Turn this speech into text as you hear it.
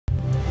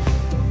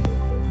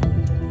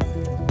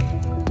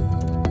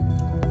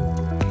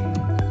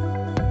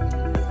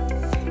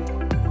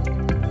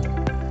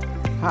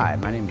Hi,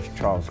 my name is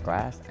Charles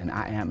Glass, and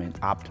I am an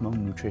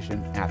Optimum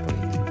Nutrition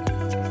athlete.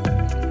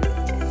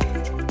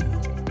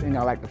 The thing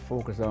I like to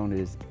focus on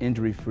is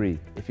injury-free.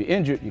 If you're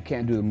injured, you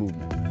can't do the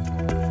movement.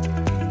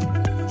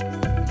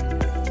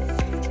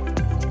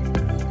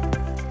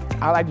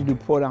 I like to do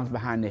pull-downs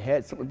behind the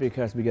head simply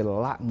because we get a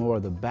lot more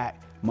of the back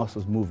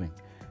muscles moving.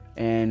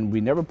 And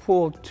we never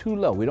pull too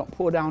low. We don't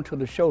pull down to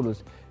the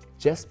shoulders,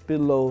 just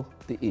below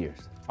the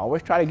ears.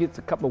 Always try to get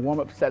a couple of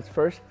warm-up sets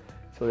first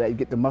so that you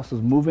get the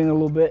muscles moving a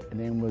little bit, and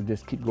then we'll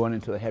just keep going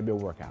into the heavier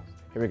workouts.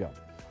 Here we go.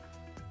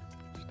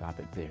 Stop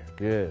it there.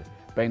 Good.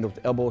 Bring those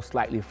elbows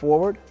slightly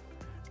forward.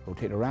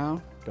 Rotate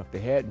around, duck the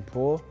head and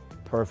pull.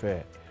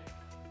 Perfect.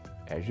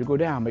 As you go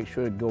down, make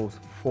sure it goes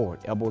forward,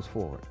 elbows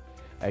forward.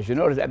 As you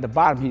notice at the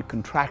bottom, he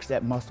contracts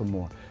that muscle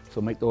more,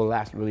 so make those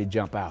lats really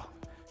jump out.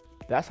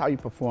 That's how you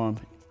perform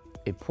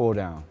a pull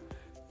down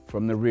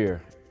from the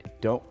rear.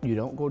 You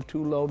don't go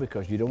too low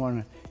because you don't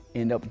want to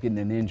end up getting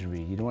an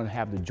injury. You don't want to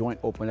have the joint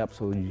open up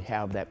so you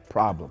have that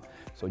problem.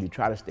 So you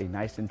try to stay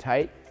nice and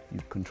tight. You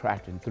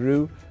contracting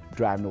through,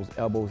 driving those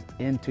elbows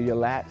into your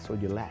lat so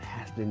your lat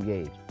has to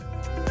engage.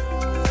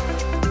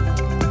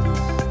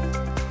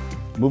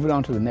 Moving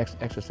on to the next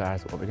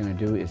exercise, what we're going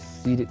to do is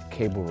seated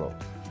cable row.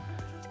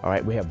 All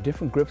right, we have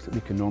different grips that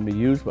we can normally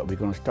use, but we're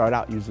going to start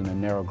out using a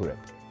narrow grip.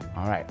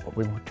 All right, what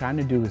we're trying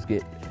to do is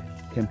get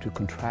him to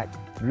contract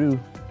through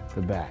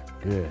the back.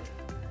 Good.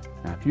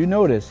 Now, if you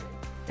notice,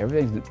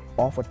 everything's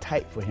awful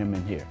tight for him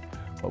in here.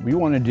 What we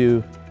want to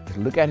do is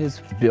look at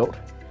his build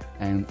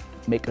and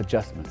make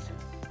adjustments.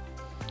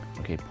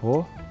 Okay,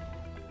 pull.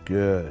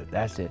 Good,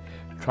 that's it.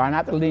 Try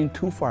not to lean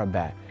too far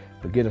back,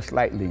 but get a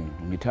slight lean.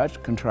 When you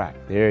touch,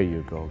 contract. There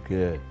you go,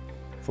 good.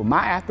 For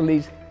my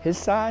athletes his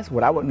size,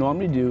 what I would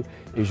normally do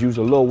is use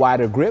a little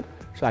wider grip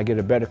so I get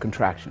a better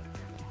contraction.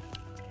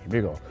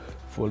 Here we go.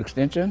 Full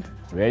extension,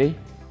 ready?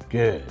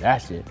 Good,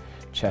 that's it.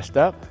 Chest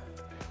up,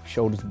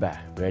 shoulders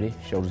back. Ready?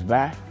 Shoulders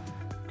back.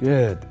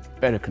 Good.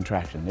 Better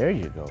contraction. There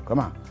you go. Come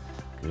on.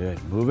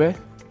 Good. Move it.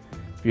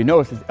 If you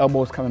notice, his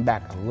elbow is coming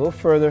back a little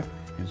further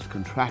and it's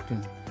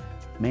contracting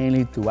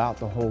mainly throughout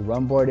the whole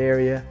rumbar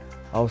area.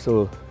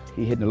 Also,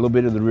 he hitting a little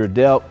bit of the rear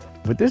delt.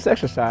 With this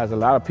exercise, a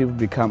lot of people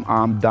become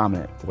arm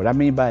dominant. What I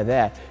mean by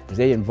that is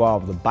they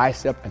involve the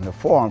bicep and the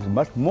forearms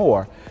much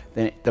more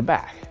than the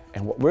back.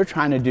 And what we're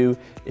trying to do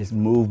is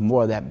move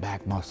more of that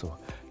back muscle.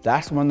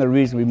 That's one of the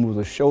reasons we move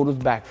the shoulders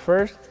back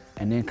first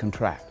and then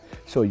contract.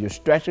 So you're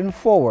stretching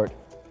forward,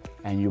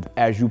 and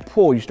as you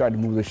pull, you start to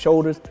move the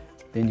shoulders,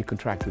 then you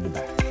contract through the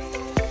back.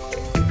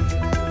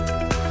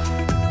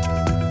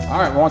 All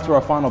right, we're on to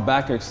our final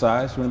back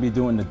exercise. We're gonna be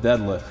doing the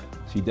deadlift.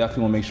 So you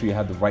definitely wanna make sure you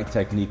have the right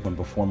technique when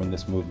performing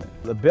this movement.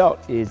 The belt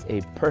is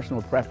a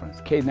personal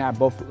preference. Qaden and I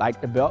both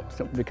like the belt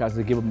simply because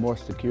they give it more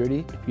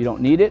security. If you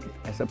don't need it,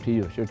 that's up to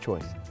you, it's your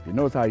choice. If you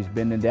notice how he's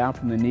bending down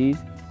from the knees,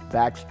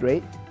 back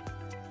straight,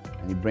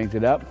 and he brings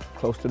it up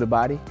close to the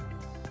body,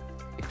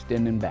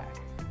 extending back.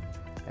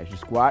 As you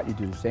squat, you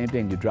do the same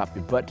thing. You drop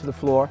your butt to the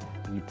floor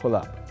and you pull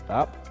up.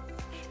 Drop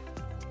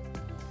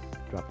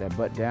that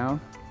butt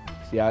down.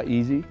 See how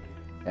easy?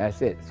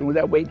 That's it. As soon as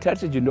that weight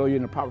touches, you know you're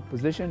in the proper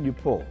position, you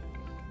pull.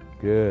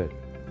 Good.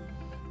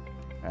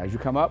 As you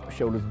come up,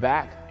 shoulders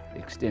back,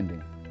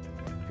 extending.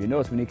 If you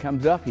notice, when he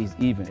comes up, he's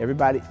even.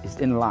 Everybody is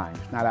in line.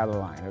 It's not out of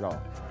line at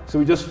all. So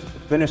we just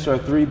finished our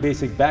 3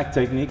 basic back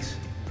techniques.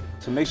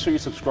 So make sure you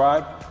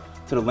subscribe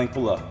to the link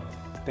below.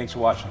 Thanks for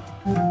watching.